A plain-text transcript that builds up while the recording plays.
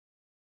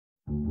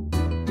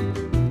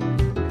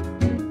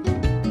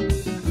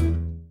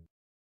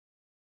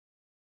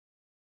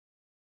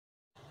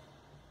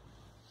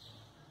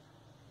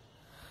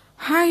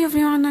Hi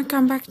everyone,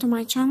 welcome back to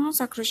my channel,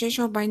 The Crochet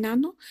Shop by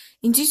Nanno.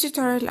 In this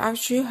tutorial, I'll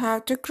show you how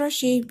to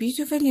crochet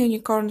beautiful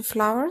unicorn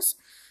flowers.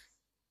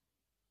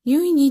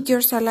 You will need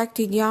your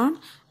selected yarn.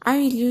 I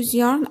will use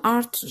Yarn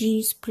Art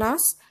Genius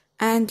Plus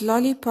and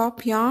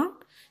Lollipop yarn.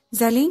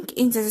 The link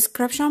in the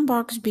description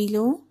box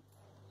below.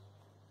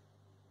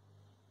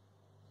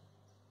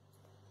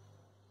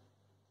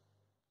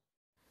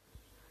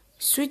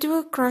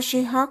 Suitable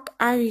crochet hook,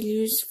 I will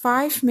use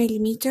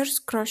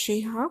 5mm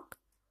crochet hook.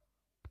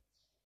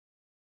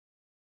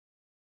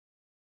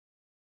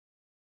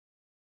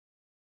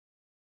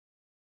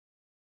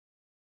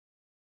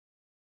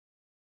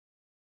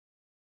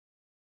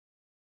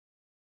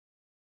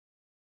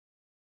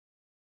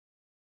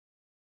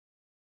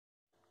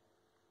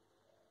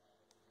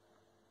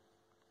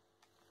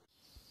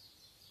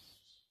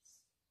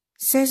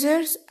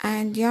 Scissors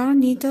and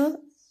yarn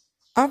needle,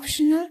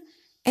 optional,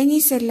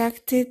 any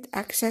selected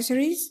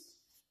accessories.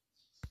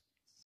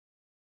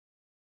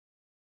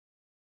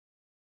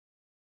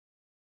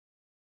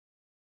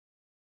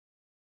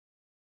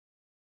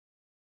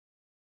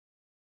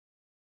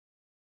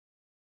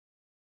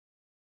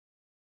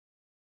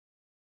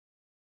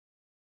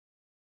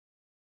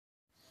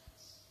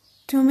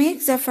 To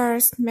make the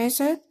first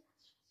method,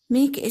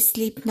 make a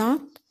slip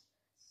knot,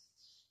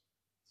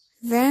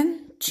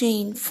 then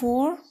chain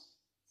 4,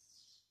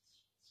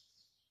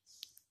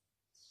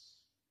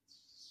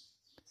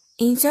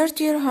 insert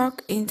your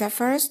hook in the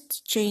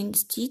first chain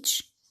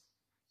stitch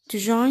to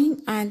join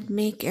and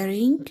make a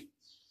ring.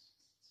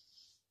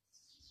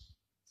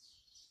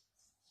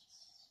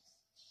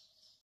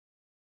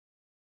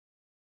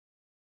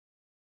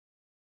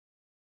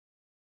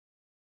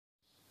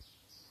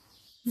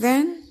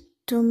 Then,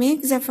 to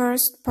make the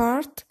first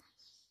part,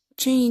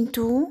 chain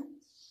 2,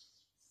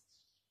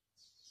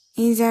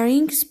 in the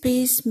ring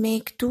space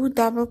make 2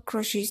 double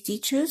crochet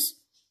stitches,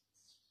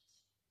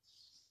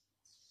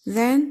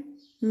 then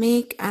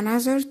make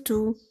another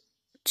 2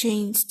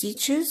 chain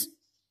stitches,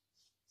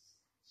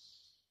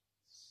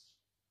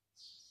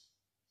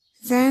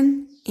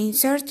 then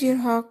insert your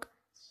hook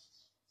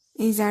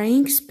in the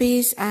ring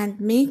space and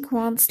make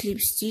 1 slip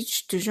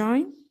stitch to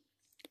join.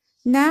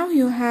 Now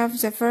you have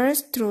the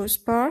first row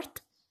part.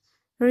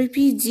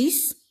 Repeat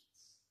this,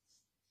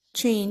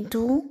 chain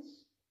 2,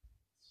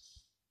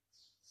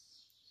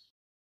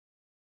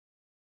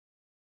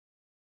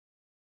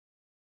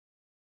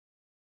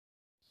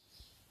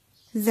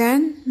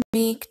 then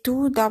make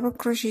 2 double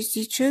crochet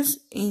stitches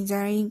in the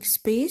ring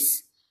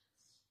space,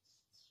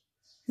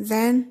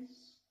 then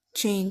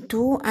chain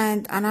 2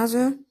 and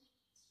another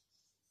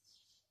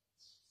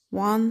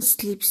 1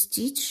 slip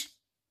stitch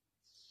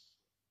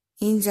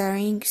in the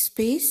ring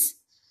space.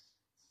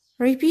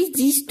 Repeat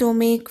this to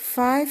make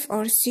 5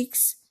 or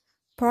 6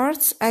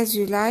 parts as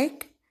you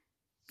like.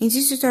 In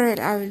this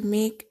tutorial I will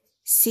make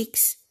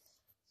 6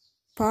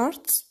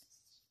 parts.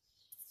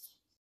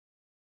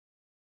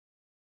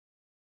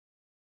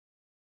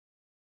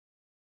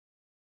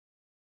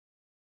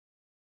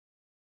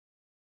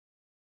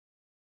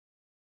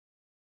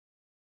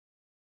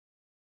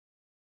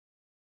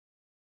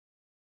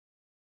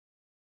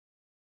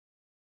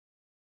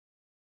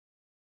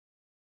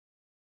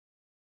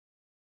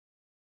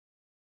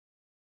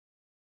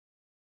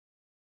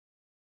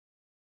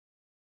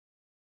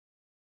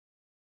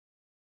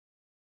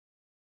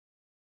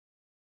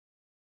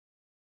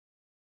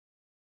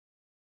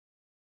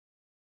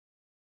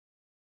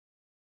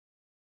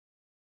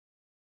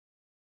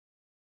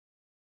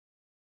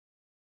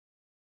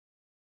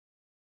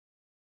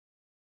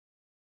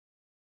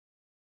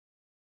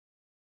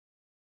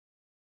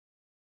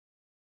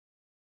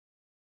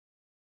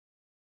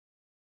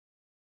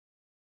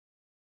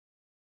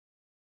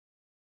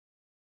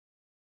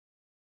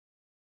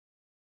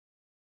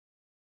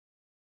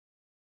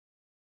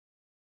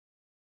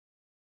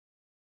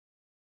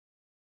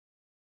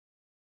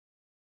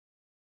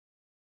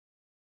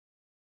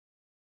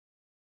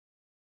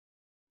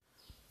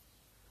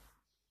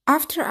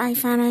 After I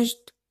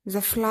finished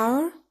the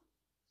flower,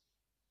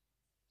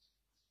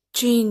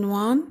 chain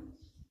 1,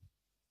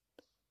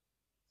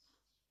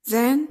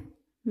 then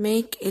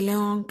make a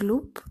long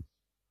loop,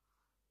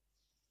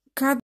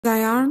 cut the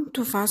yarn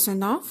to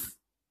fasten off,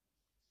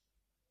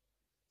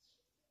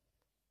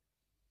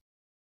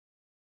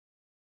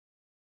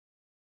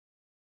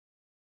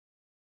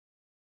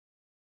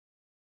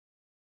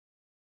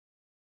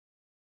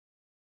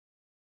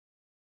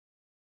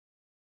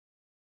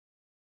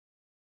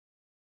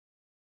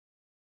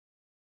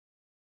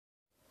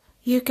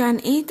 you can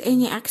add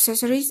any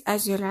accessories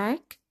as you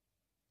like.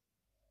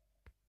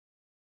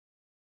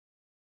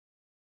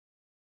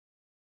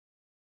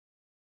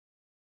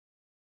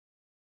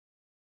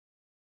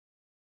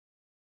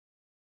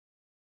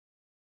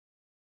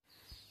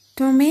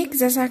 To make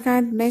the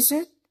second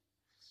method,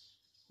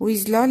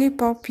 with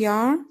lollipop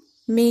yarn,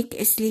 make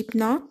a slip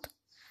knot,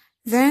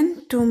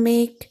 then to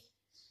make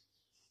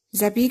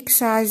the big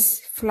size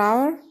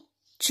flower,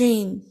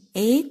 chain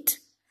 8,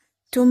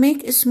 to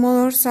make a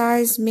smaller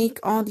size, make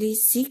only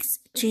 6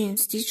 chain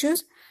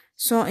stitches.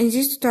 So in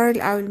this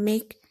tutorial I will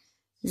make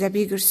the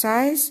bigger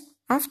size.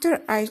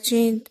 After I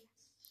chained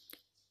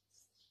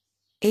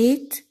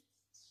 8,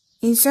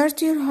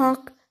 insert your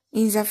hook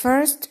in the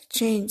first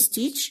chain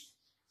stitch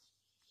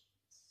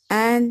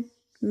and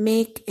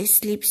make a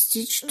slip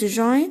stitch to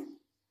join.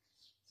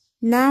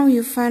 Now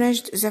you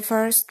finished the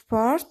first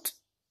part.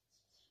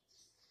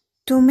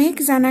 To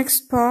make the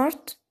next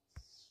part,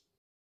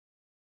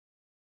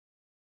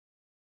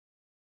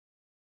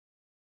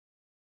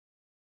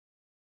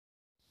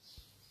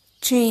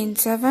 chain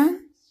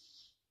 7.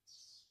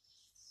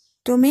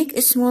 To make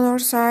a smaller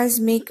size,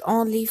 make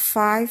only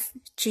 5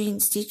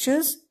 chain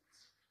stitches.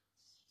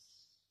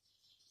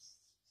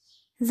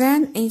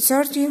 Then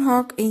insert your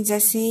hook in the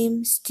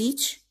same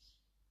stitch.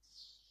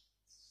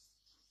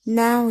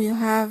 Now you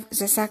have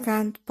the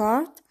second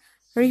part.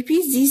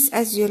 Repeat this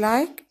as you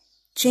like.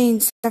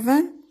 Chain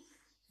 7.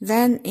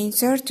 Then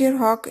insert your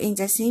hook in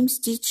the same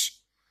stitch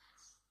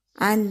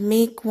and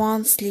make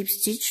 1 slip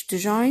stitch to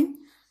join.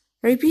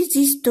 Repeat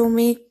this to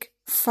make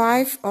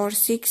 5 or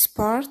 6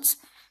 parts.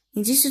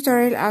 In this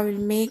tutorial I will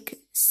make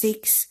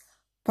 6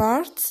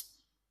 parts.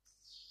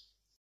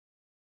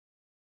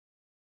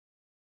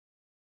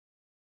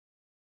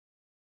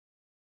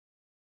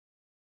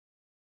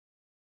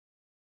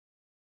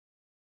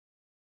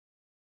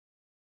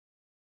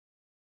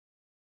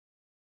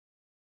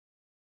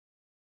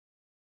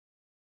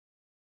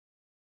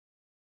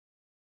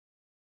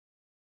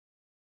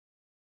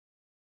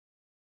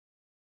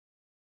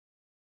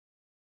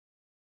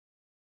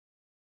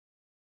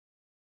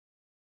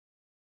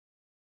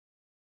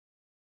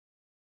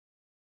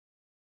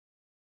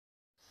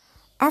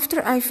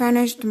 After I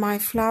finished my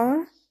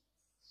flower,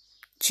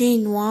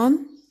 chain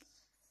 1,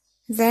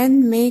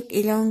 then make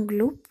a long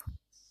loop,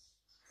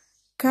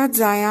 cut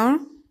the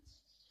yarn,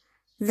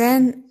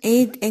 then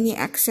add any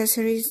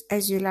accessories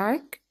as you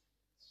like.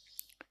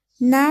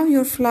 Now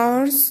your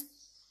flowers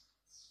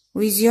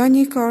with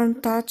unicorn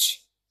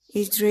touch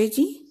is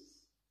ready.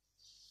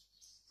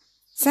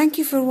 Thank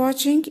you for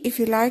watching. If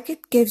you like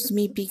it, gives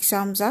me big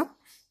thumbs up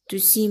to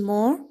see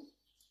more.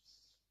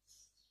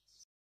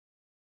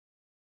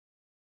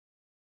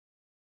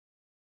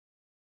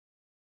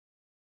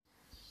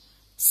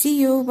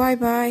 See you. Bye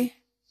bye.